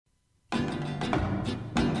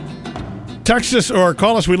Text us or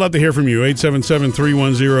call us. We'd love to hear from you.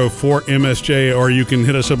 877-310-4MSJ, or you can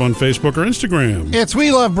hit us up on Facebook or Instagram. It's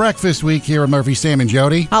We Love Breakfast Week here with Murphy, Sam, and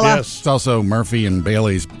Jody. Hello. Yes. It's also Murphy and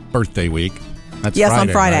Bailey's birthday week. That's on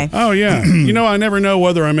Friday. Right? Oh, yeah. I never know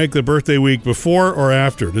whether I make the birthday week before or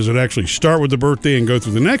after. Does it actually start with the birthday and go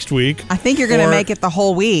through the next week? I think you're going to make it the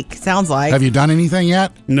whole week, sounds like. Have you done anything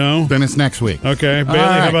yet? No. Then it's next week. Okay. Bailey,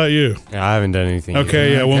 right. how about you? Yeah, I haven't done anything Okay,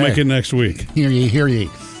 yet. yeah, we'll Okay. make it next week. Hear ye.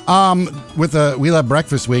 With the We Love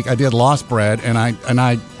Breakfast Week, I did Lost Bread, and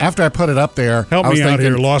I after I put it up there, Help I was me out thinking,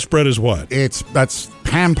 here. Lost bread is what? That's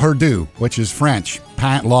pain perdu, which is French,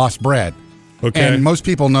 lost bread. Okay. And most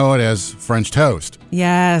people know it as French toast.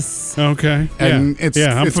 Yes. Okay. And I'm it's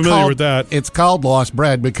familiar called, with that. It's called lost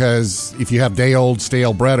bread because if you have day-old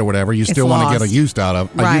stale bread or whatever, you still want to get a lost. use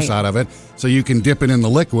out of it. So you can dip it in the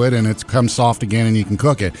liquid and it comes soft again and you can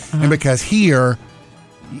cook it. And because here,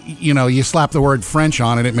 you slap the word French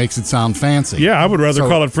on it, it makes it sound fancy. Yeah, I would rather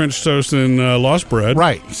call it French toast than lost bread.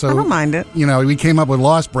 Right. So I don't mind it. We came up with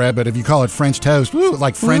lost bread, but if you call it French toast,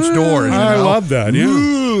 like French doors. I love that, yeah.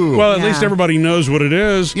 Ooh. Well, at Yeah. least everybody knows what it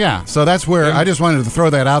is. Yeah, so that's where I just wanted to throw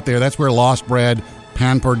that out there. That's where lost bread,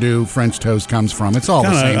 pan perdu, French toast comes from. It's all the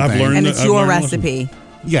Kinda, same I've thing. learned And that- it's I've your learned a recipe.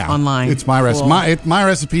 Yeah, online. It's my recipe. Cool. My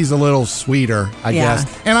recipe's a little sweeter, I Yeah. guess.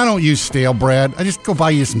 And I don't use stale bread. I just go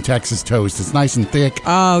buy you some Texas toast. It's nice and thick.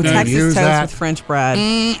 Oh, Now, Texas use toast that. with French bread.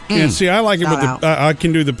 And see, I like it with Shout I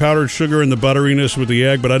can do the powdered sugar and the butteriness with the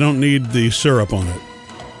egg, but I don't need the syrup on it.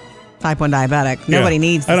 Type 1 diabetic. Nobody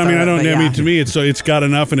needs the I syrup, but yeah. to me, it's got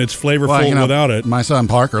enough and it's flavorful without it. My son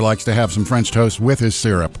Parker likes to have some French toast with his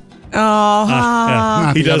syrup. Oh,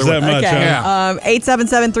 Yeah. He the does other that way. much, okay. huh?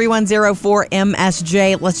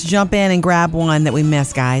 877-310-4MSJ. Let's jump in and grab one that we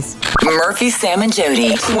missed, guys. Murphy, Sam, and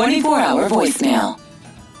Jody. 24-hour voicemail.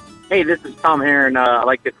 Hey, this is Tom Heron. I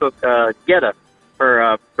like to cook geta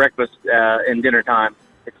for breakfast and dinner time.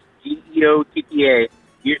 It's Geotta.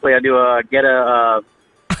 Usually I do a geta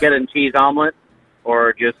and cheese omelet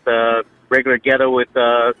or just regular geta with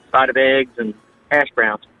a side of eggs and hash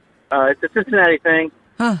browns. It's a Cincinnati thing.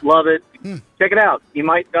 Huh. Love it. Check it out. You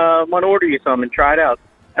might want to order you some and try it out.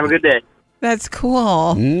 Have a good day. That's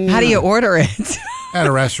cool. How do you order it? At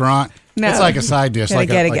a restaurant. No. It's like a side dish.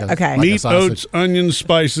 Okay. like Meat, a sausage. oats, onions,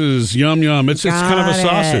 spices, yum yum. It's kind of a Got it.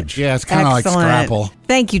 sausage. Yeah, it's kind of like Excellent. scrapple.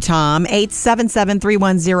 Thank you, Tom.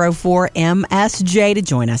 877-310-4MSJ to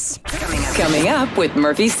join us. Coming up with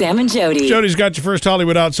Murphy, Sam, and Jody. Jody's got your first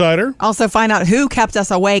Hollywood Outsider. Also, find out who kept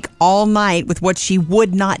us awake all night with what she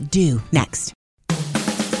would not do next.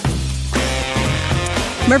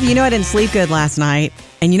 Murphy, I didn't sleep good last night,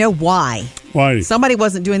 and you know why? Why? Somebody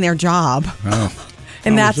wasn't doing their job, Oh.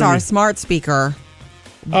 and that's sorry. our smart speaker.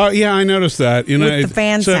 Yeah, I noticed that. With the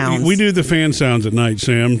fan sounds. We do the fan sounds at night,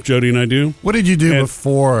 Sam. Jody and I do. What did you do And-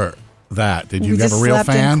 before that? Did you We have just a real slept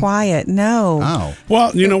fan? in quiet. No. Oh.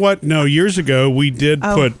 Well, you know what? No, years ago we did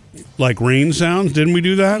put like rain sounds. Didn't we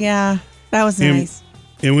do that? Yeah, that was And- nice.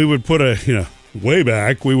 And we would put way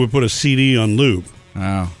back, we would put a CD on loop.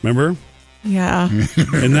 Oh. Remember? Yeah.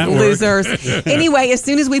 And that worked. Losers. Anyway, as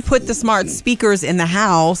soon as we put the smart speakers in the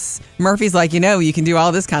house, Murphy's like, you can do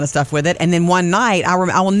all this kind of stuff with it. And then one night, I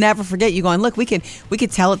will never forget you going, look, we could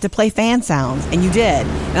tell it to play fan sounds, and you did.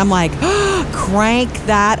 And I'm like, crank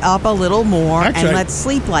that up a little more Actually, and let's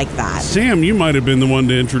sleep like that. Sam, you might have been the one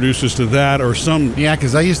to introduce us to that or some. Yeah,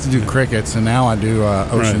 because I used to do crickets, and now I do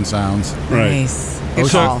ocean Right. sounds. Right. Nice. Good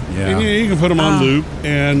So, call. Yeah. and you can put them on loop,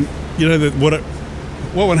 and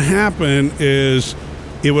what would happen is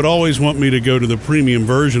it would always want me to go to the premium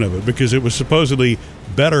version of it because it was supposedly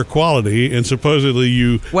better quality, and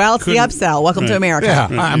supposedly Well, it's the couldn't- upsell. Welcome to Right. America.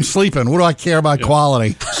 Yeah, I'm sleeping. What do I care about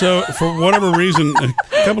quality? So for whatever reason,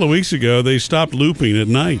 a couple of weeks ago, they stopped looping at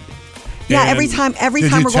night. Yeah, And- every time Did we're you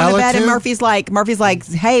going tell to it bed, and to? Murphy's like,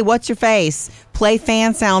 hey, what's your face? Play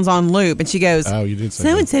fan sounds on loop. And she goes, Oh, you did say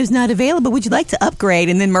so and so's not available. Would you like to upgrade?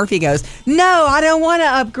 And then Murphy goes, no, I don't want to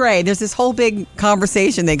upgrade. There's this whole big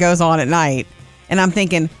conversation that goes on at night. And I'm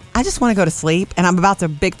thinking, I just want to go to sleep. And I'm about to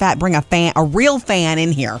bring a real fan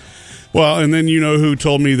in here. Well, and then who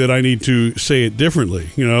told me that I need to say it differently?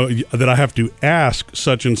 That I have to ask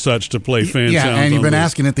such and such to play fan Yeah, sounds. and you've on been loop.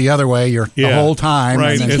 asking it the other way the whole time.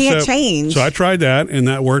 Right. and You then- And can't change. So I tried that, and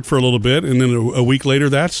that worked for a little bit, and then a week later,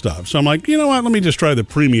 that stopped. So I'm like, you know what? Let me just try the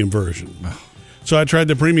premium version. So I tried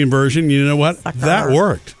the premium version. You know what? Sucker. That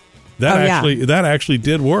worked. That Oh, yeah. actually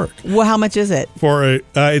did work. Well, how much is it?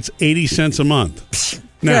 It's 80 cents a month.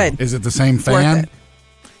 Now, Good. Is it the same worth fan? it.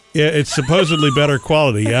 It's supposedly better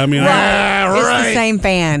quality. I mean, Right. It's the same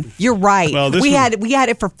fan. You're right. Well, we had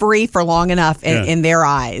it for free for long enough in their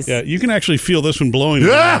eyes. Yeah, you can actually feel this one blowing.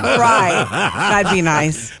 Right. That'd be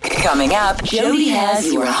nice. Coming up, Jody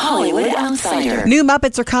has your Hollywood Outsider. New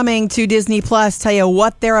Muppets are coming to Disney Plus. Tell you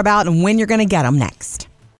what they're about and when you're going to get them next.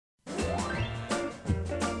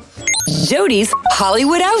 Jody's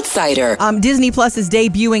Hollywood Outsider. Disney Plus is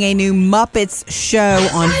debuting a new Muppets show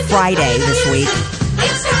on Friday this week.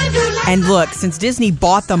 And look, since Disney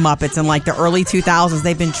bought the Muppets in like the early 2000s,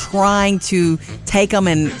 they've been trying to take them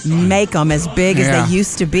and make them as big as they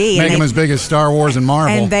used to be. Make them as big as Star Wars and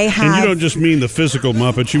Marvel. And they have. And you don't just mean the physical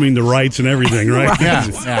Muppets, you mean the rights and everything, right? Right.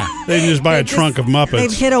 Yeah. They can just buy a trunk of Muppets.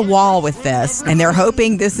 They've hit a wall with this, and they're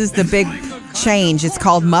hoping this is the big change. It's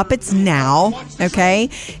called Muppets Now, okay?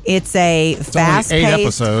 It's a fast-paced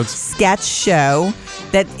episodes. sketch show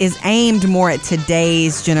that is aimed more at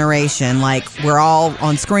today's generation. Like, we're all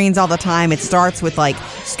on screens all the time. It starts with, like,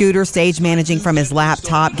 Scooter stage managing from his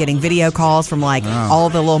laptop, getting video calls from, like, all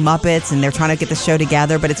the little Muppets, and they're trying to get the show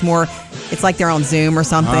together, but it's like they're on Zoom or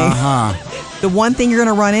something. The one thing you're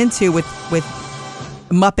going to run into with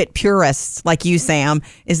Muppet purists like you, Sam,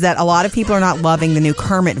 is that a lot of people are not loving the new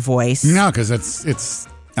Kermit voice. No, because it's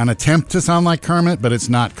an attempt to sound like Kermit, but it's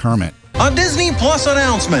not Kermit. A Disney Plus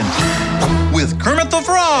announcement with Kermit the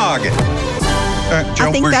Frog. Joe,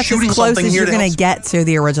 I think we're that's shooting as close something as here you're to going help- to get to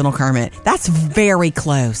the original Kermit. That's very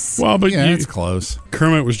close. Well, but Yeah, it's close.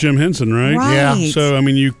 Kermit was Jim Henson, right? Right. Yeah. So, I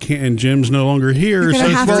mean, you can't, and Jim's no longer here. You're So gonna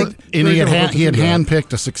it's have very- to- And very he had difficult to do that.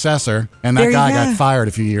 handpicked a successor, and There that you guy go. got fired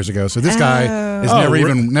a few years ago. So this guy has Oh,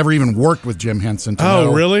 never even worked with Jim Henson. To Oh,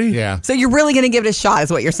 know. really? Yeah. So you're really going to give it a shot,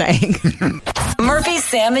 is what you're saying. Murphy,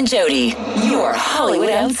 Sam, and Jody, your Hollywood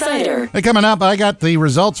Outsider. Hey, coming up, I got the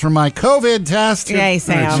results from my COVID test. Yay,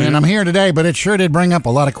 Sam. And I'm here today, but it sure did bring up a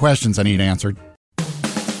lot of questions I need answered.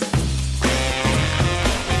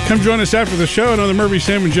 Come join us after the show and on the Murphy,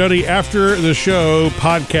 Sam, and Jody After the Show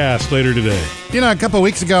podcast later today. You know, a couple of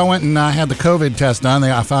weeks ago, I went and had the COVID test done.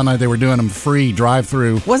 I found out they were doing them free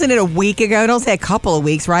drive-through. Wasn't it a week ago? Don't say a couple of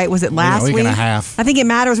weeks, right? Was it last week week? and a half. I think it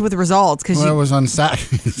matters with the results because Well, it was on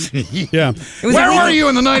Saturday. Yeah. it was Where a week- were you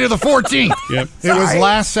on the night of the 14th? Yep. It was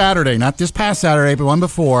last Saturday, not this past Saturday, but one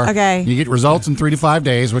before. Okay. You get results in 3 to 5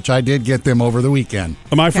 days, which I did get them over the weekend.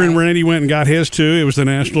 My friend Randy went and got his too. It was the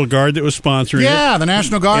National Guard that was sponsoring it. Yeah, the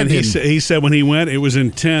National Guard And did. he said when he went, it was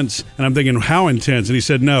intense. And I'm thinking, how intense? And he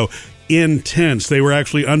said, no, intense. They were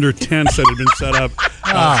actually under tents that had been set up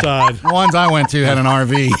outside. The ones I went to had an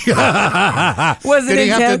RV. Was it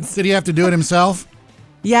intense? Did he have to do it himself?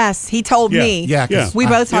 Yes, he told Yeah. me. Yeah, 'cause Yeah. We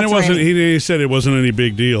both And talked it to wasn't. Randy. He said it wasn't any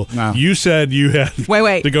big deal. No. You said you had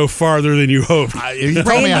Wait. to go farther than you hoped. He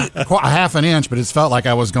told me a half an inch, but it felt like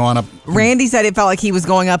I was going up. Randy said it felt like he was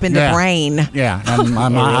going up into brain. Yeah, and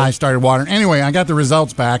my eyes started watering. Anyway, I got the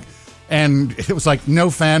results back, and it was like no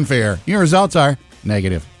fanfare. Your results are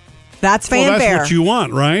negative. That's Well, fanfare. that's what you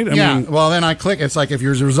want, right? I Yeah, mean, well, then I click. It's like, if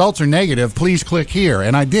your results are negative, please click here.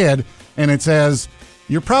 And I did, and it says,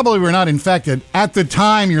 you probably were not infected at the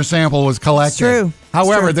time your sample was collected. It's true. It's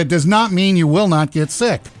However, true. that does not mean you will not get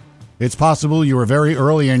sick. It's possible you were very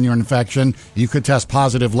early in your infection. You could test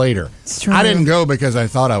positive later. It's true. I didn't go because I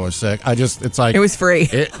thought I was sick. It's like... It was free.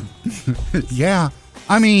 Yeah.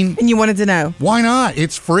 I mean, And you wanted to know. why not?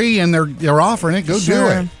 It's free, and they're offering it. Go do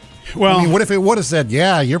Sure. it. well, I mean, what if it would have said,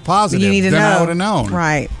 yeah, you're positive? You need to then know. I would have known.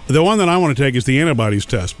 Right. the one that I want to take is the antibodies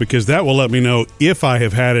test because that will let me know if I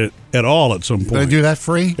have had it at all at some Did I point. do that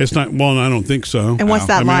free? It's not. Well, I don't think so. And what's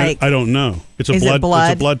that I mean, like? I don't know. It's a Is it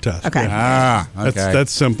blood? It's a blood test. Okay. Ah, okay.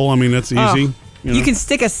 That's simple. I mean, that's easy. Oh. you know. You can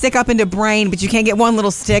stick a stick up into brain, but you can't get one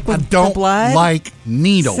little stick I with don't the blood. like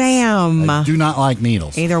needles. Sam. I do not like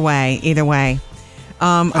needles. Either way.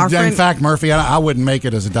 Our In friend, fact, Murphy, I wouldn't make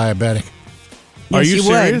it as a diabetic Are yes, you you serious?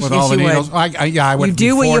 would. with Yes, all the you would. needles. I would You be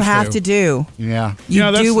do what you forced have to do. Yeah. You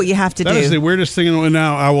that's- do what you have to That do. is the weirdest thing. And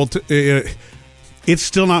now I will. It's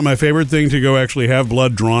still not my favorite thing to go actually have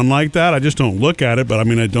blood drawn like that. I just don't look at it. But I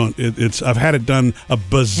mean, I don't. I've had it done a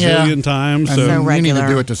bazillion times. And So So you need to regular.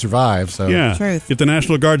 do it to survive. So yeah, Truth. if the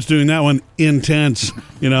National Guard's doing that one intense,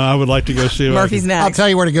 I would like to go see. What I Murphy's can- next. I'll tell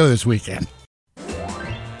you where to go this weekend.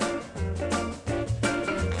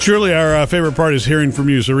 Surely our favorite part is hearing from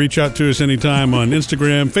you. So reach out to us anytime on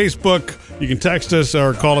Instagram, Facebook. You can text us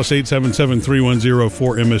or call us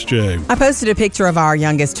 877-310-4MSJ. I posted a picture of our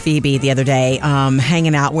youngest Phoebe the other day,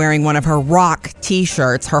 hanging out wearing one of her rock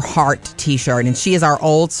T-shirts, her heart T-shirt. And she is our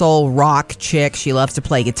old soul rock chick. She loves to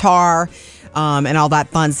play guitar and all that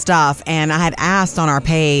fun stuff. And I had asked on our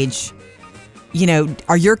page,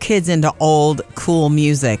 are your kids into old, cool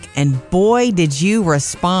music? And boy, did you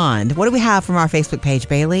respond. What do we have from our Facebook page,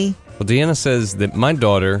 Bailey? Well, Deanna says that my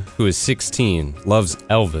daughter, who is 16, loves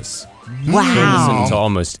Elvis. She'll listen to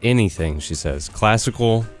almost anything, she says. Classic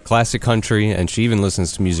country, and she even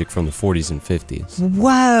listens to music from the 40s and 50s.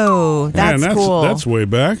 Whoa, that's cool. That's way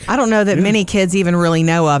back. I don't know that many kids even really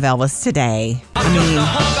know of Elvis today.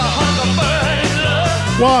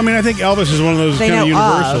 Well, I mean, I think Elvis is one of those They kind of know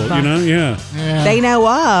universal, of. Yeah. They know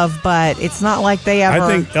of, but it's not like they ever... I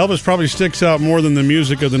think Elvis probably sticks out more than the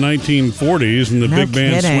music of the 1940s and the No big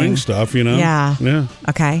band kidding. swing stuff, Yeah. Yeah.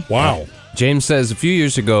 Okay. Wow. James says, a few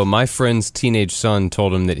years ago, my friend's teenage son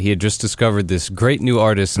told him that he had just discovered this great new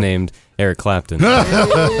artist named Eric Clapton.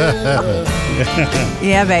 Yeah,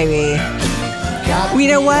 baby. Well, you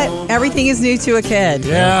know what? Everything is new to a kid.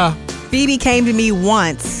 Yeah. Phoebe came to me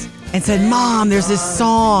once and said, Mom, there's this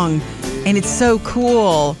song, and it's so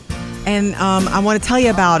cool. And I want to tell you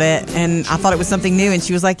about it. And I thought it was something new. And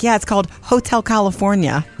she was like, yeah, it's called Hotel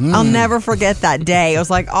California. I'll never forget that day. I was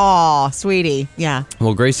like, oh, sweetie. Yeah.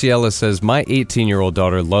 Well, Gracie Ellis says, my 18-year-old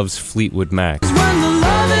daughter loves Fleetwood Mac.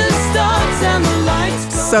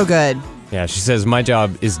 So good. Yeah, she says, my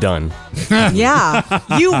job is done. Yeah.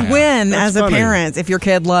 You win as a funny. parent if your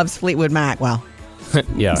kid loves Fleetwood Mac. Well,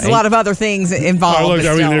 Yeah, there's a lot of other things involved. Oh, look, but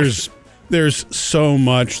I mean, still. there's so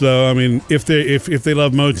much though. I mean, if they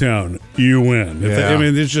love Motown, you win. Yeah. I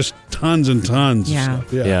mean, there's just tons and tons. Yeah. Of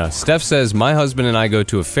stuff. Yeah, Steph says, my husband and I go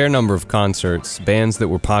to a fair number of concerts, bands that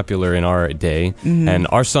were popular in our day, and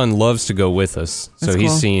our son loves to go with us. That's So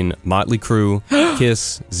he's cool. seen Motley Crue,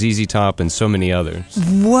 Kiss, ZZ Top, and so many others.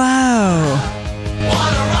 Whoa.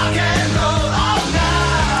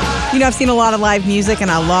 You know, I've seen a lot of live music, and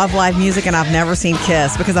I love live music, and I've never seen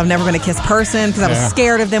Kiss because I've never been a Kiss person because I was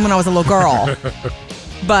scared of them when I was a little girl.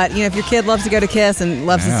 But, you know, if your kid loves to go to Kiss and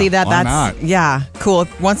loves to see that, why that's, not? yeah, cool.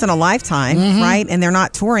 Once in a lifetime, right? And they're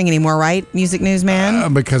not touring anymore, right? Music News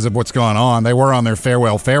Man? Because of what's going on. They were on their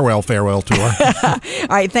farewell tour. All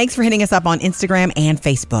right, thanks for hitting us up on Instagram and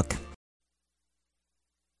Facebook.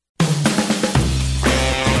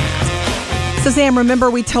 So, Sam,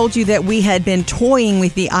 remember we told you that we had been toying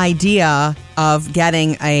with the idea of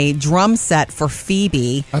getting a drum set for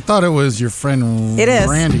Phoebe. I thought it was your friend It is.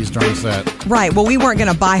 Randy's drum set. Right. Well, we weren't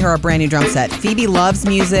going to buy her a brand new drum set. Phoebe loves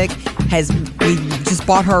music. We just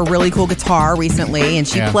bought her a really cool guitar recently, and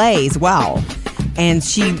she plays well. And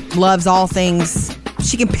she loves all things.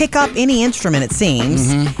 She can pick up any instrument, it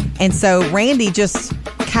seems. And so Randy just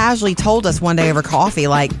casually told us one day over coffee,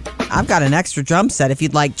 like, I've got an extra drum set if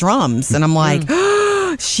you'd like drums. And I'm like,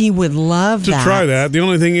 she would love To that. try that. The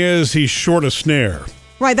only thing is he's short a snare.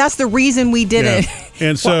 Right. That's the reason we did it.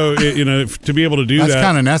 And so, to be able to do That's that.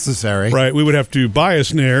 kind of necessary. Right, we would have to buy a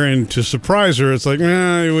snare, and to surprise her, it's like,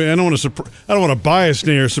 I don't want to buy a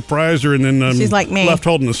snare, surprise her, and then I'm She's like me. left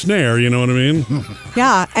holding the snare. You know what I mean?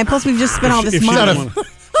 Yeah. And plus, we've just spent all this If she money. doesn't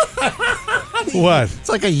wanna- What? It's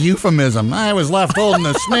like a euphemism. I was left holding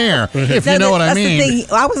the snare, if you know what I That's mean. the thing.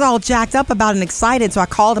 I was all jacked up about it and excited, so I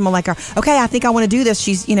called him. I'm like, okay, I think I want to do this.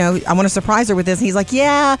 She's, I want to surprise her with this. And he's like,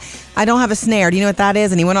 yeah, I don't have a snare. Do you know what that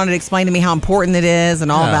is? And he went on to explain to me how important it is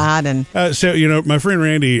and all that. And So my friend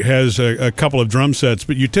Randy has a couple of drum sets,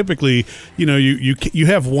 but you typically, you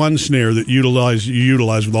have one snare that you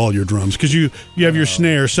utilize with all your drums because you have your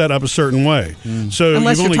snare set up a certain way. So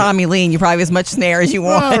unless you've you're Tommy Lee, and you probably have as much snare as you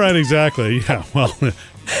want. All right, exactly. Yeah, well,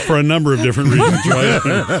 for a number of different reasons,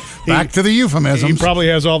 right? Back to the He euphemisms. probably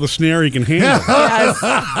has all the snare he can handle. Yes.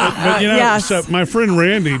 But Yes. so my friend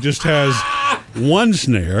Randy just has one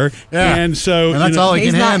snare, and so And that's all he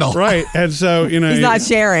He's can not- handle. right. And so He's not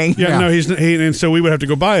sharing. Yeah, no, and so we would have to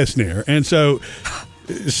go buy a snare, and so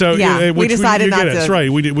Yeah, we decided not to- That's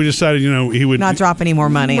right. We decided, he would Not drop any more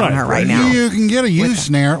money on Right, her right right. now. You can get a used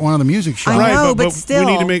snare at one of the music shops. I know, but but still.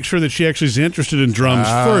 we need to make sure that she actually is interested in drums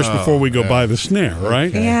first before we go buy the snare,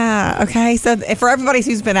 right? Yeah. Okay. So for everybody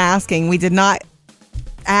who's been asking, we did not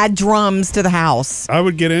add drums to the house. I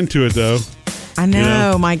would get into it though. I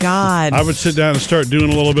know. My God. I would sit down and start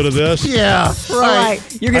doing a little bit of this. Yeah. Right.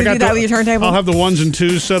 You're going to I do got that with your turntable? I'll have the ones and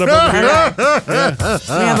twos set up over here.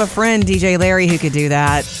 We have a friend, DJ Larry, who could do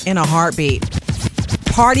that in a heartbeat.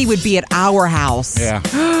 Party would be at our house Yeah.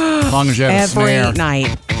 As long as you have a every snare.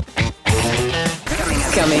 night.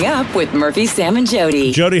 Coming up with Murphy, Sam, and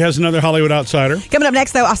Jody. Jody has another Hollywood Outsider. Coming up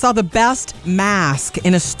next, though, I saw the best mask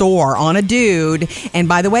in a store on a dude. And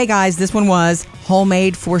by the way, guys, this one was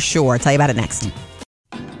homemade for sure. I'll tell you about it next.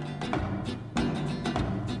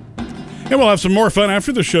 And we'll have some more fun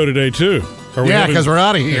after the show today, too. Are we Yeah, having- because we're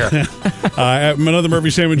out of here. another Murphy,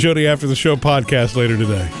 Sam, and Jody after the show podcast later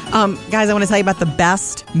today. Guys, I want to tell you about the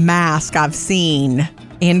best mask I've seen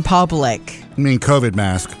in public. I mean, COVID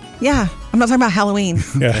mask. Yeah. I'm not talking about Halloween.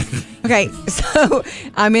 Yeah. Okay, so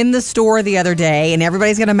I'm in the store the other day, and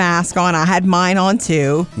everybody's got a mask on. I had mine on,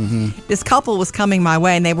 too. Mm-hmm. This couple was coming my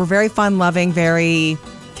way, and they were very fun-loving, very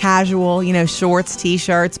casual, shorts,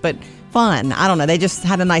 T-shirts, but fun. I don't know. They just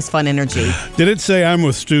had a nice, fun energy. Did it say I'm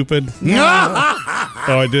with stupid? No.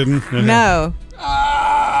 Oh, I didn't? No.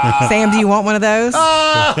 Sam, do you want one of those?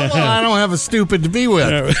 Well, I don't have a stupid to be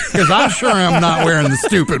with because I'm sure I'm not wearing the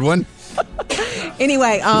stupid one.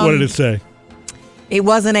 Anyway, what did it say? It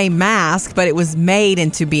wasn't a mask, but it was made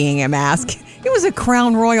into being a mask. It was a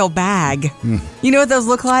Crown Royal bag. You know what those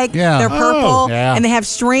look like? Yeah. They're purple, yeah. and they have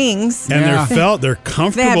strings. And Yeah. they're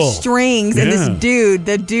comfortable. They have strings, and Yeah.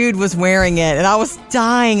 the dude was wearing it, and I was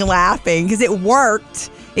dying laughing because it worked.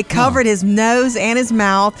 It covered his nose and his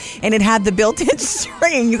mouth, and it had the built-in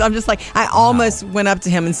strings. I'm just like, I almost went up to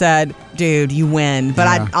him and said, "Dude, you win." But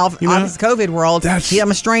Yeah. obviously, COVID world,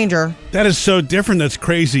 I'm a stranger. That is so different. That's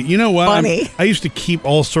crazy. You know what? Funny. I used to keep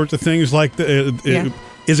all sorts of things like Yeah.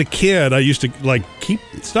 as a kid. I used to keep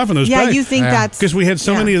stuff in those Yeah, bags. you think that's because we had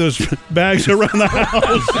so many of those bags around the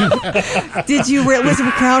house. Did you? Was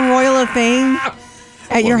Crown Royal a thing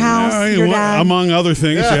at your house? Yeah, Your dad? among other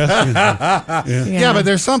things, yes. Yeah, but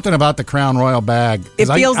there's something about the Crown Royal bag. 'Cause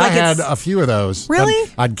It feels I like had it's- a few of those.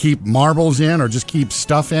 Really? I'd keep marbles in or just keep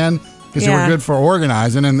stuff in because they Yeah. were good for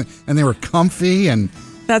organizing and they were comfy and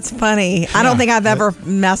That's funny. I don't think I've ever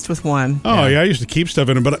messed with one. Oh yeah, I used to keep stuff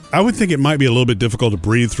in it, but I would think it might be a little bit difficult to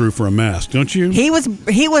breathe through for a mask, don't you? He was.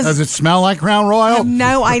 does it smell like Crown Royal?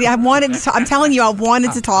 No, I wanted to. I'm telling you, I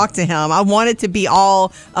wanted to talk to him. I wanted to be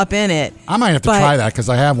all up in it. I might have to But- try that because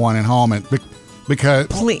I have one at home. Because,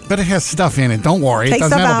 Please. but it has stuff in it. Don't worry, Take it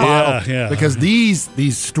doesn't stuff have a out. bottle. Yeah. Because these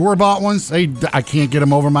store bought ones, I can't get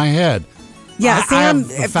them over my head. Yeah, I have Sam.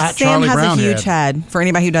 the fat Sam Charlie has Brown a huge head. For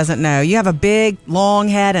anybody who doesn't know, you have a big, long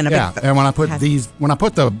head and a Yeah, big. and when I put head.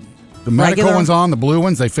 the medical Regular? ones on, the blue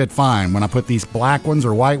ones, they fit fine. When I put these black ones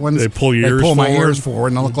or white ones, They pull your ears my forward. ears forward,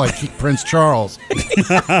 and I look like Prince Charles.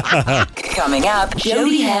 Coming up,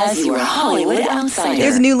 Jody has your Hollywood Outsider.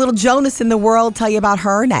 There's a new little Jonas in the world. Tell you about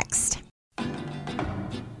her next.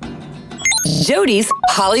 Jody's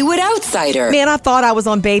Hollywood Outsider. Man, I thought I was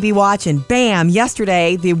on baby watch, and bam!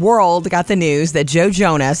 Yesterday, the world got the news that Joe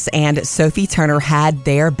Jonas and Sophie Turner had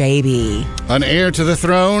their baby. An heir to the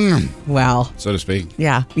throne, Well, so to speak.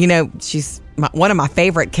 yeah, she's one of my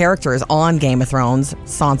favorite characters on Game of Thrones,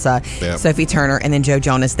 Sansa, Yep. Sophie Turner, and then Joe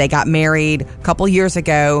Jonas. They got married a couple years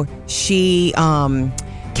ago. She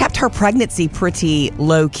kept her pregnancy pretty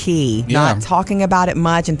low key, Yeah. not talking about it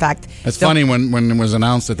much. In fact, It's funny when it was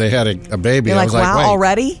announced that they had a baby. you're I like, was like, wow, wait,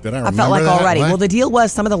 already? Did I felt remember like that? already. What? Well, the deal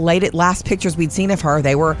was some of the last pictures we'd seen of her,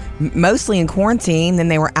 they were mostly in quarantine. Then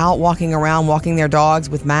they were out walking around, walking their dogs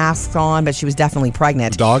with masks on, but she was definitely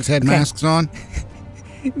pregnant. Dogs had masks on.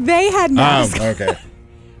 They had masks. Oh, okay.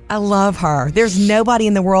 I love her. There's nobody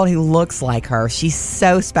in the world who looks like her. She's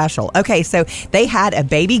so special. Okay, so they had a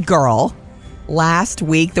baby girl last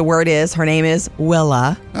week. The word is, her name is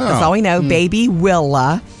Willa. That's all we know, baby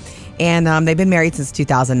Willa. And they've been married since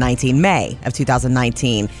 2019, May of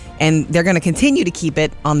 2019. And they're going to continue to keep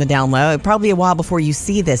it on the down low. Probably a while before you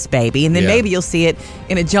see this baby. And then Yeah. maybe you'll see it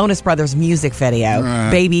in a Jonas Brothers music video.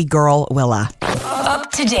 Baby girl Willa.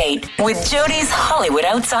 Up to date with Jody's Hollywood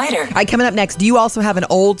Outsider. All right, coming up next, do you also have an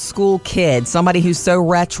old school kid, somebody who's so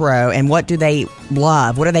retro, and what do they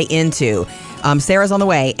love? What are they into? Sarah's on the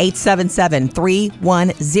way,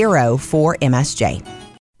 877-310-4MSJ.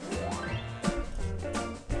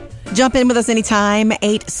 Jump in with us anytime,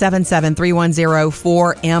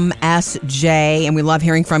 877-310-4MSJ. And we love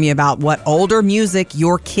hearing from you about what older music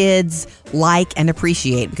your kids like and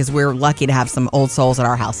appreciate, because we're lucky to have some old souls at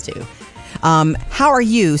our house, too. How are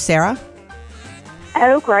you, Sarah?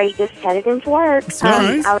 Oh, great. Just headed into work. All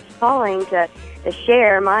right. I was calling to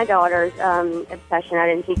share my daughter's obsession I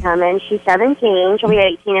didn't see coming. She's 17. She'll be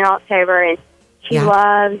 18 in October, and she Yeah.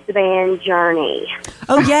 loves the band Journey.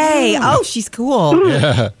 Oh, yay. Oh, she's cool.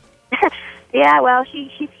 Yeah, well, she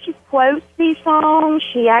quotes these songs.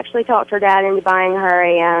 She actually talked her dad into buying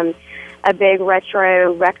her a big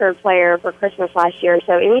retro record player for Christmas last year.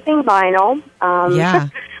 So anything vinyl. Yeah.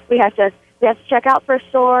 We have to check out for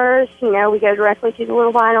stores. You know, we go directly to the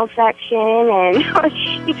little vinyl section, and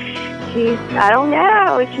she's I don't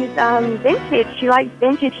know, she's vintage. She likes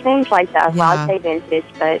vintage things like that. Well, Yeah. I'd say vintage,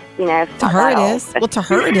 but you know, To her it is. Well, to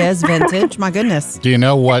her it is vintage. My goodness. Do you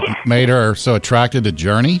know what made her so attracted to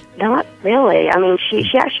Journey? Not really. I mean, she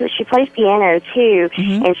plays piano too,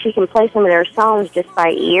 Mm-hmm. and she can play some of their songs just by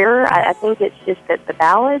ear. I think it's just that the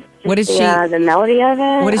ballads. Just What did the melody of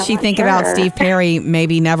it? What does I'm she not think sure. about Steve Perry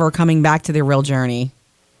maybe never coming back to the real Journey?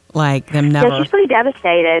 like them never. Yeah, she's pretty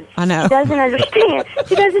devastated. I know. She doesn't understand.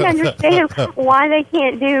 She doesn't understand why they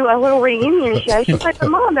can't do a little reunion show. She's like, but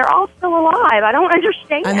Mom, they're all still alive. I don't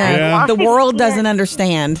understand. I know. Yeah. The Why world we doesn't can't-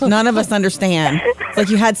 understand. None of us understand. It's like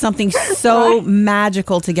you had something so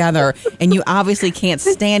magical together, and you obviously can't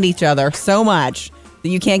stand each other so much that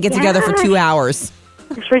you can't get together for 2 hours.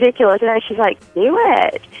 It's ridiculous. And then she's like, do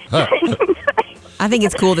it. I think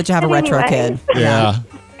it's cool that you have a But retro anyway. kid. Yeah.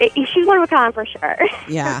 She's one of a kind for sure.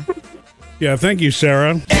 Yeah. Yeah, thank you,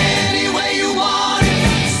 Sarah.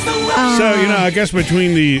 So, I guess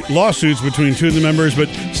between the lawsuits between two of the members, but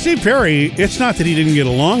Steve Perry, it's not that he didn't get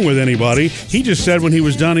along with anybody. He just said when he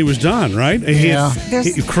was done, right? Yeah.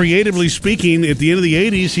 Creatively speaking, at the end of the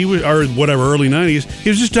 80s, he was, or whatever, early 90s, he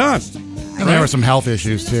was just done. And there were some health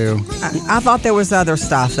issues, too. I thought there was other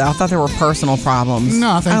stuff, though. I thought there were personal problems.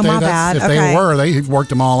 No, I think my bad. if Okay. they worked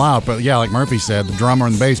them all out. But yeah, like Murphy said, the drummer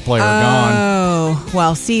and the bass player are gone. Oh,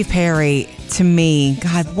 well, Steve Perry, to me,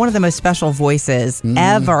 God, one of the most special voices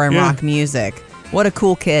ever in Yeah. rock music. What a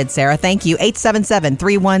cool kid, Sarah. Thank you.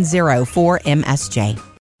 877-310-4MSJ.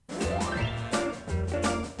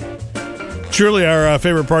 Truly, our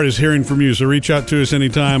favorite part is hearing from you. So reach out to us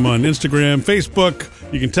anytime on Instagram, Facebook.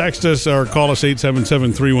 You can text us or call us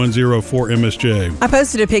 877-310-4MSJ. I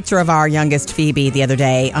posted a picture of our youngest Phoebe the other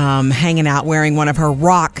day, hanging out wearing one of her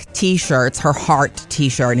rock T-shirts, her heart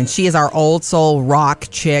T-shirt. And she is our old soul rock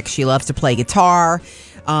chick. She loves to play guitar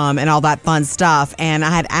and all that fun stuff. And I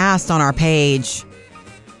had asked on our page,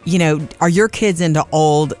 are your kids into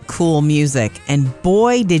old, cool music? And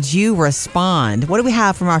boy, did you respond. What do we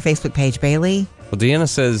have from our Facebook page, Bailey? Well, Deanna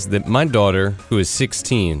says that my daughter, who is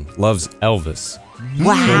 16, loves Elvis. She'll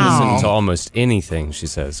listen to almost anything, she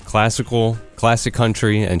says. Classic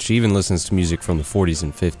country, and she even listens to music from the 40s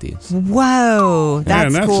and 50s. Whoa,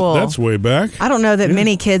 that's Man, cool. That's way back. I don't know that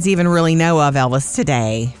many kids even really know of Elvis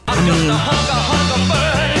today.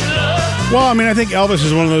 Well, I think Elvis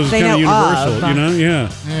is one of those They kind of know universal, of.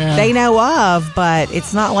 Yeah. They know of, but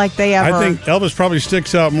it's not like they ever. I think Elvis probably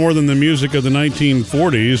sticks out more than the music of the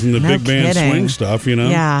 1940s and the No big band kidding. swing stuff,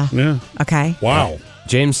 Yeah. Yeah. Okay. Wow.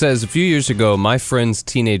 James says, a few years ago, my friend's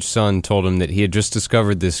teenage son told him that he had just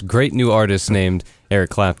discovered this great new artist named Eric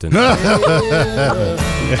Clapton.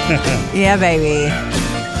 Yeah, baby.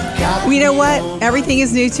 Well, you know what? Everything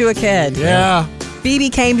is new to a kid. Yeah. Phoebe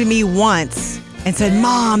came to me once and said,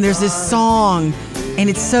 Mom, there's this song, and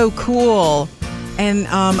it's so cool. And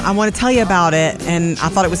I want to tell you about it. And I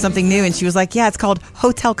thought it was something new. And she was like, yeah, it's called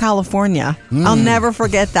Hotel California. I'll never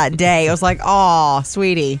forget that day. I was like, oh,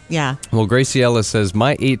 sweetie. Yeah. Well, Gracie Ellis says,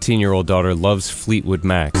 my 18-year-old daughter loves Fleetwood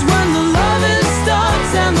Mac.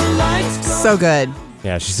 So good.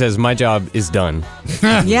 Yeah, she says, my job is done.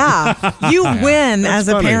 Yeah. You win as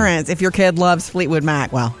a funny. parent if your kid loves Fleetwood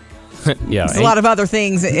Mac. Well, Yeah, there's a lot of other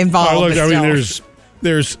things involved. Look, but still.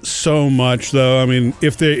 there's so much though.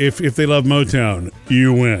 If they love Motown,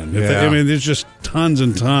 you win. Yeah. There's just tons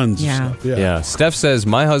and tons. Yeah. Of stuff. Yeah, Steph says,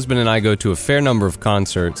 my husband and I go to a fair number of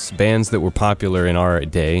concerts, bands that were popular in our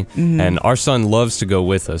day, and our son loves to go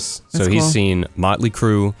with us. So That's he's cool. seen Motley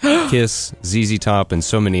Crue, Kiss, ZZ Top, and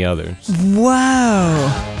so many others.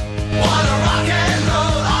 Whoa.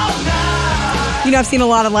 I've seen a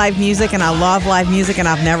lot of live music, and I love live music, and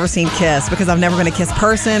I've never seen Kiss because I've never been a Kiss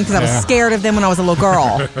person because I was scared of them when I was a little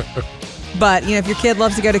girl. But, if your kid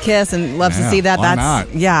loves to go to Kiss and loves to see that, why that's,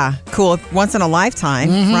 not? yeah, cool. Once in a lifetime,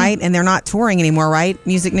 right? And they're not touring anymore, right?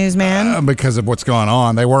 Music Newsman? Because of what's going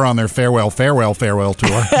on. They were on their farewell tour.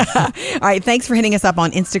 All right, thanks for hitting us up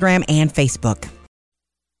on Instagram and Facebook.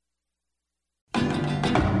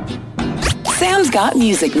 Sam's got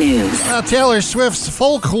music news. Taylor Swift's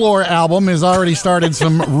Folklore album has already started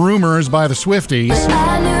some rumors by the Swifties. All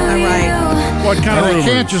right. What kind And of they rumors?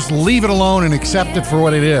 can't just leave it alone and accept it for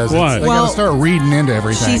what it is. Why? They Well, got to start reading into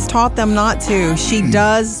everything. She's taught them not to. She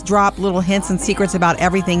does drop little hints and secrets about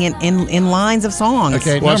everything in lines of songs.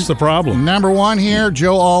 Okay, What's the problem? Number one here,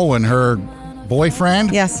 Joe Alwyn, her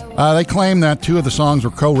boyfriend. Yes. They claim that two of the songs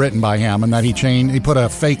were co-written by him and that he put a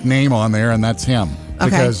fake name on there and that's him. Okay,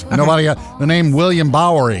 Because okay. nobody, the name William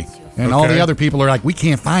Bowery. And all Okay. the other people are like, we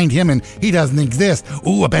can't find him and he doesn't exist.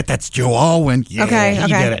 Ooh, I bet that's Joe Alwyn. Yeah, Okay. he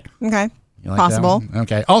Okay. did it. Okay. You like Possible. that one?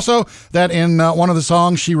 Okay. Also, that in one of the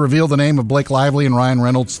songs, she revealed the name of Blake Lively and Ryan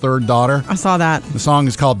Reynolds' third daughter. I saw that. The song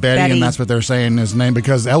is called Betty, Betty. and that's what they're saying is name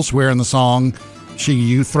because elsewhere in the song,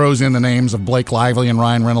 she throws in the names of Blake Lively and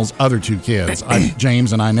Ryan Reynolds' other two kids,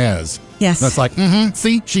 James and Inez. Yes. That's like,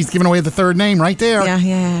 see, she's giving away the third name right there.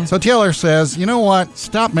 Yeah. So Taylor says, you know what?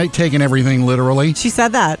 Stop taking everything literally. She said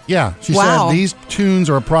that. Yeah. She Wow. said, these tunes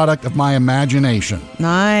are a product of my imagination.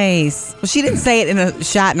 Nice. Well, she didn't say it in a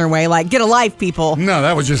Shatner way, like, get a life, people. No,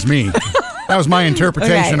 that was just me. That was my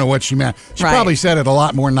interpretation Okay. of what she meant. She Right. probably said it a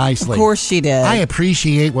lot more nicely. Of course she did. I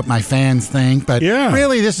appreciate what my fans think, but Yeah.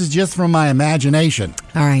 really this is just from my imagination.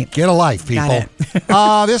 All right. Get a life, people.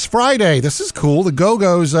 Got This Friday, this is cool. The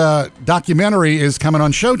Go-Go's documentary is coming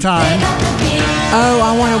on Showtime. Oh,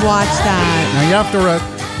 I want to watch that. Now you have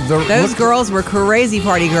to Those girls were crazy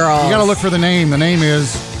party girls. You got to look for the name. The name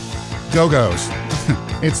is Go-Go's.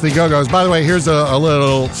 It's the Go-Go's. By the way, here's a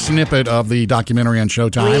little snippet of the documentary on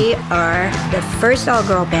Showtime. We are the first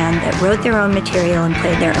all-girl band that wrote their own material and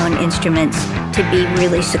played their own instruments to be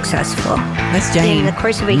really successful. That's Jane. In the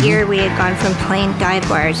course of a year, we had gone from playing dive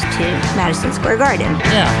bars to Madison Square Garden.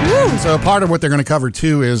 Yeah. So part of what they're going to cover,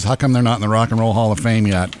 too, is how come they're not in the Rock and Roll Hall of Fame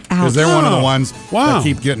yet. Because they're one of the ones that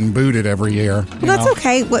keep getting booted every year. Well, that's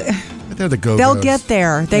okay. But they're the Go-Go's. they'll get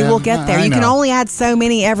there. They will get there. I You can know. only add so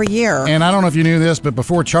many every year. And I don't know if you knew this, but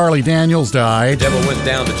before Charlie Daniels died, Devil went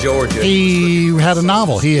down to Georgia. he had a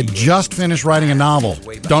novel. He had just finished writing a novel.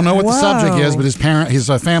 Don't know what the subject is, but his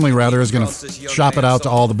family is going to shop it out to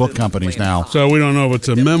all the book companies now. So we don't know if it's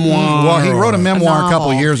a memoir. Well, he wrote a memoir a couple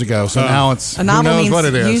novel. of years ago, so now it's A novel who knows what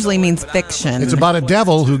it is. usually means fiction. It's about a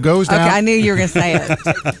devil who goes down. Okay, I knew you were going to say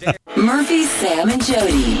it. Murphy, Sam, and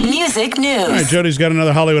Jody. Music news. All right, Jody's got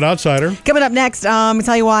another Hollywood Outsider. Coming up next, I'll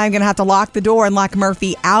tell you why I'm going to have to lock the door and lock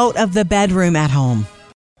Murphy out of the bedroom at home.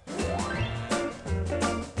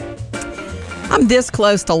 I'm this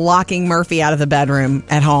close to locking Murphy out of the bedroom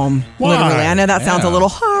at home. Why? Literally. I know that sounds a Yeah. little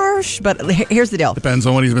harsh, but here's the deal. Depends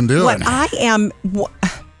on what he's been doing.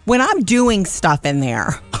 When I'm doing stuff in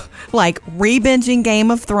there, like re-binging Game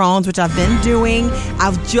of Thrones, which I've been doing.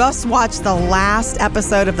 I've just watched the last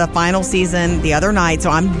episode of the final season the other night, so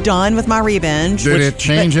I'm done with my re-binge. Did it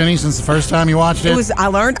change any since the first time you watched it? It was. I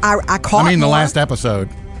learned. I caught. I mean, the more. last episode.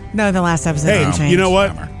 No, the last episode Hey, didn't change. you know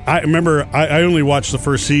what? I remember I only watched the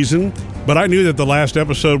first season, but I knew that the last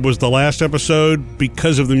episode was the last episode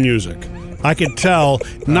because of the music. I could tell,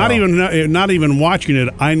 not even watching it,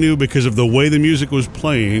 I knew because of the way the music was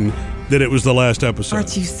playing that it was the last episode.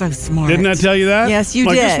 Aren't you so smart? Didn't I tell you that? Yes, you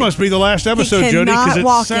like, did. This must be the last episode, He Jody, because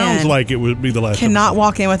cannot it sounds walk in. like it would be the last Cannot episode.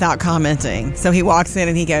 walk in without commenting. So he walks in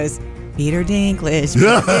and he goes, Peter Dinklage, Peter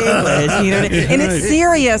Dinklage, Peter Dinklage. And it's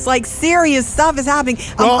serious, like serious stuff is happening.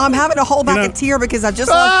 I'm having to hold back a tear because I just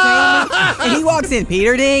watched Jamie, and he walks in,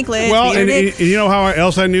 Peter Dinklage, Well, Peter and Dinklage. you know how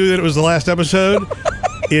else I knew that it was the last episode?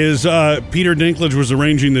 Is Peter Dinklage was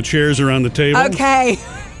arranging the chairs around the table. Okay.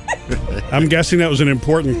 I'm guessing that was an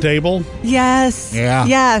important table. Yes. Yeah.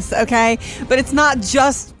 Yes. Okay. But it's not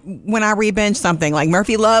just when I re-binge something. Like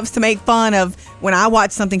Murphy loves to make fun of when I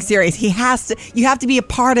watch something serious. You have to be a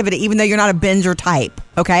part of it, even though you're not a binger type.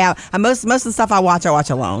 Okay. Most of the stuff I watch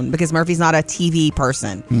alone because Murphy's not a TV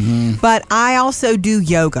person. Mm-hmm. But I also do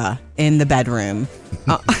yoga in the bedroom.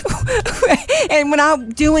 And when I'm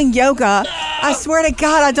doing yoga, I swear to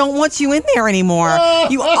God, I don't want you in there anymore.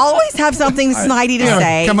 You always have something snidey to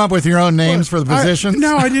say. Come up with your own names for the positions.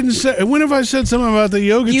 No, I didn't say. When have I said something about the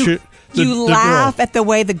yoga? You laugh at the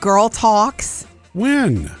way the girl talks.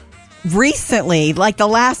 When? Recently, like the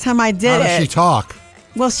last time I did How it. does she talk?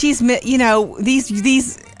 Well, she's,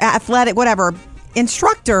 these athletic, whatever,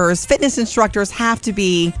 instructors, fitness instructors have to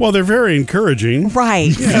be. Well, they're very encouraging.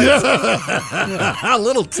 Right. A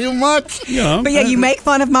little too much. Yeah. But yeah, you make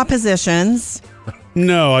fun of my positions.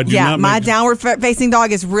 No, I do Yeah, not. my downward facing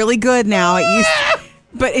dog is really good now. It used,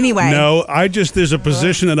 but anyway. No, there's a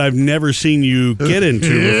position that I've never seen you get into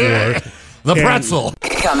before. The pretzel.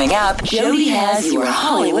 Coming up, Jody has your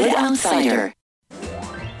Hollywood Outsider.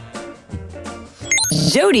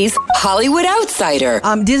 Jody's Hollywood Outsider.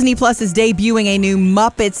 Disney Plus is debuting a new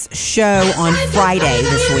Muppets show on Friday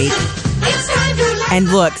this week. And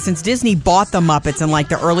look, since Disney bought the Muppets in like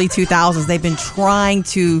the early 2000s, they've been trying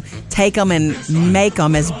to take them and make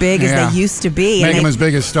them as big as they used to be. Make them as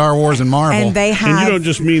big as Star Wars and Marvel. And they have. And you don't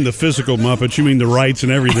just mean the physical Muppets, you mean the rights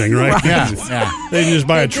and everything, right? Right. Yeah. They can just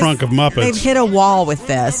buy a trunk of Muppets. They've hit a wall with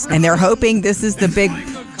this, and they're hoping this is the big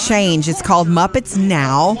change. It's called Muppets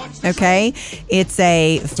Now, okay? It's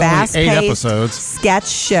a only 8 fast-paced episodes. sketch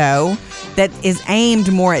show that is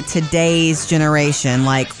aimed more at today's generation.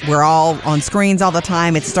 Like, we're all on screens all the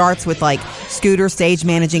time. It starts with, like, Scooter stage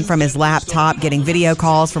managing from his laptop, getting video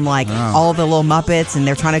calls from, like, all the little Muppets, and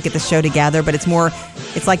they're trying to get the show together, but it's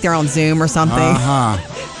like they're on Zoom or something. Uh-huh.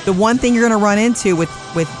 The one thing you're going to run into with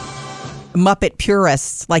Muppet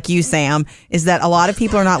purists like you, Sam, is that a lot of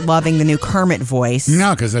people are not loving the new Kermit voice.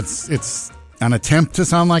 No, because it's an attempt to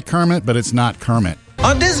sound like Kermit, but it's not Kermit.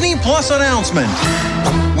 A Disney Plus announcement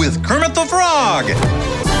with Kermit the Frog.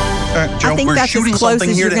 Joe, I think we're that's shooting as close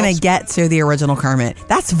something as here you're going to get to the original Kermit.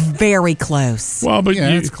 That's very close. Well, but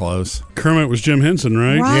Yeah, it's close. Kermit was Jim Henson,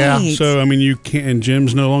 right? Right. Yeah. So I mean, you can't. And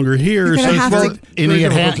Jim's no longer here. You're So gonna it's have very, to- And very he had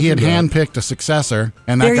difficult to do that. handpicked a successor,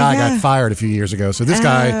 and There that you guy go. got fired a few years ago. So this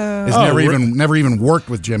guy has Oh, never even worked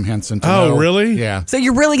with Jim Henson. To Oh, know. really? Yeah. So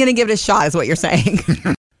you're really going to give it a shot, is what you're saying.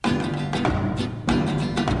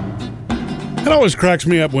 It always cracks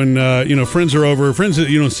me up when friends are over, friends that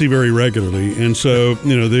you don't see very regularly, and so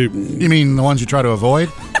they. You mean the ones you try to avoid?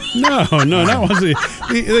 No, not ones.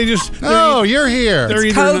 They just. Oh, you're here. They're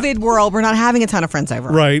either COVID world, we're not having a ton of friends over.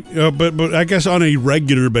 right, but I guess on a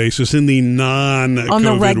regular basis in the non-COVID On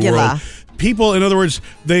the regular. world. People, in other words,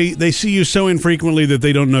 they see you so infrequently that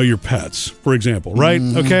they don't know your pets, for example, right?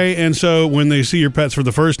 Okay, and so when they see your pets for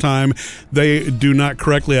the first time, they do not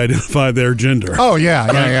correctly identify their gender. Oh,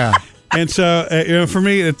 yeah. And so, for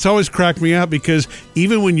me, it's always cracked me up because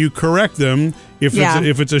even when you correct them, if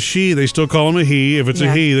it's a she, they still call him a he. If it's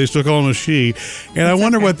a he, they still call him a she. And I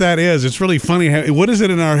wonder what that is. It's really funny. What is it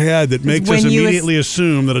in our head that makes us immediately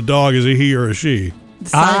assume that a dog is a he or a she? The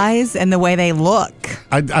size and the way they look.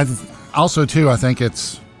 I also, too, I think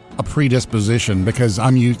it's a predisposition because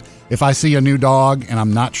if I see a new dog and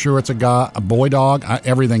I'm not sure it's a boy dog,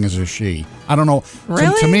 everything is a she. I don't know.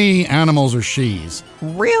 Really? To me, animals are she's.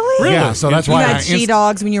 Really? Yeah, so that's You why had she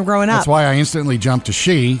dogs when you were growing up. That's why I instantly jump to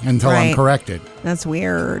she until I'm Right. corrected. That's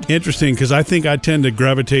weird. Interesting, because I think I tend to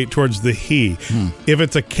gravitate towards the he. If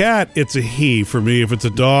it's a cat, it's a he for me. If it's a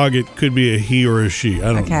dog, it could be a he or a she. I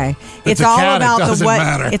don't know. Okay. It's It's a all cat, it about doesn't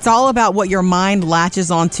matter. It's all about what your mind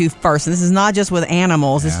latches onto first. And this is not just with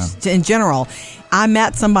animals, it's just in general. I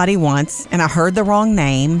met somebody once and I heard the wrong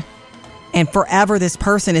name, and forever this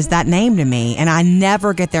person is that name to me, and I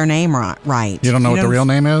never get their name right. You don't know what the real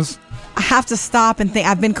name is? I have to stop and think.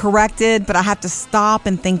 I've been corrected, but I have to stop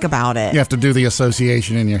and think about it. You have to do the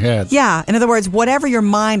association in your head. Yeah. In other words, whatever your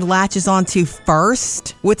mind latches onto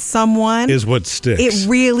first with someone Is what sticks. It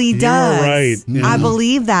really You're does. right. Yeah. I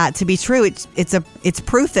believe that to be true. It's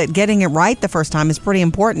proof that getting it right the first time is pretty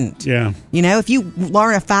important. Yeah. You know, if you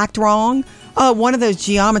learn a fact wrong, one of those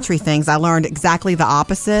geometry things, I learned exactly the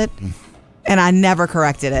opposite, and I never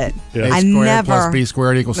corrected it. Yeah. A I squared never. plus B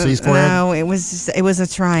squared equals C squared. No, it was a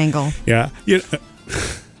triangle. Yeah.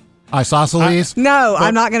 Isosceles. No,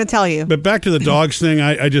 I'm not going to tell you. But back to the dogs thing,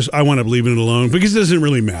 I want to leave it alone because it doesn't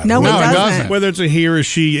really matter. No, it No, it doesn't. doesn't. Whether it's a he or a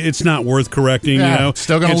she, it's not worth correcting. Yeah, you know, it's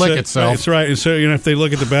still gonna And lick so- itself. That's right. And so if they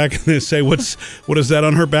look at the back and they say, "What is that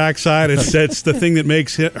on her backside?" It's the thing that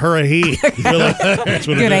makes her a he. Really, that's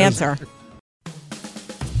what Good it is. answer.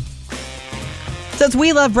 So it's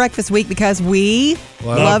We Love Breakfast Week because we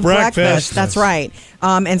love breakfast. That's right.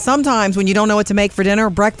 And sometimes when you don't know what to make for dinner,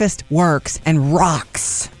 breakfast works and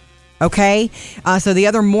rocks. Okay? So the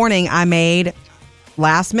other morning I made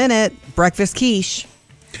last minute breakfast quiche.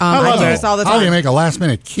 I love do that. this all the How do you time. make a last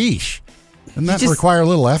minute quiche? Doesn't that just- require a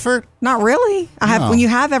little effort? Not really. No. When you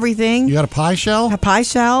have everything. You got a pie shell? A pie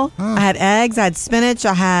shell. Oh. I had eggs. I had spinach.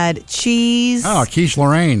 I had cheese. Oh, quiche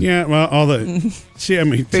Lorraine. Yeah. Well, all the see. I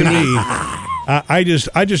mean, to me, I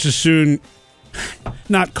just as soon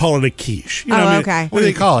not call it a quiche. You know Oh, what I mean? okay. What do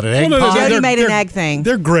you call it? An egg Well, no, pie? Jody made an they're- egg thing.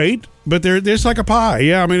 They're great, but it's like a pie.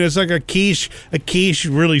 Yeah, I mean, it's like a quiche. A quiche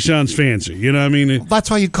really sounds fancy. You know what I mean? That's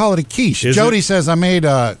why you call it a quiche. Is Jody it? says, I made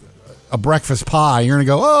a breakfast pie. You're going to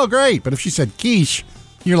go, oh, great. But if she said quiche,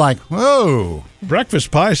 you're like, whoa.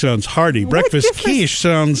 Breakfast pie sounds hearty. Breakfast difference- quiche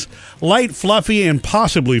sounds light, fluffy, and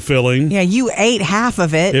possibly filling. Yeah, you ate half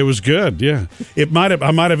of it. It was good. Yeah, I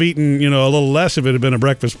might have eaten a little less if it had been a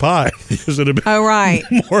breakfast pie because it'd have been Oh, right.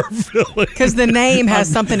 more filling. Because the name has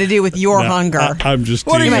something to do with your No, hunger. I'm just.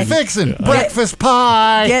 What are you teasing. fixing? Breakfast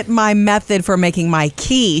pie. Get my method for making my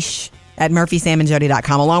quiche at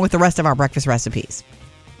murphysamandjody.com along with the rest of our breakfast recipes.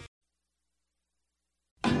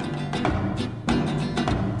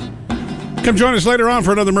 Come join us later on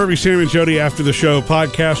for another Murphy, Sam, and Jody After the Show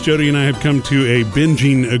podcast. Jody and I have come to a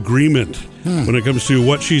binging agreement when it comes to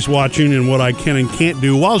what she's watching and what I can and can't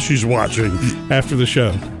do while she's watching after the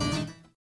show.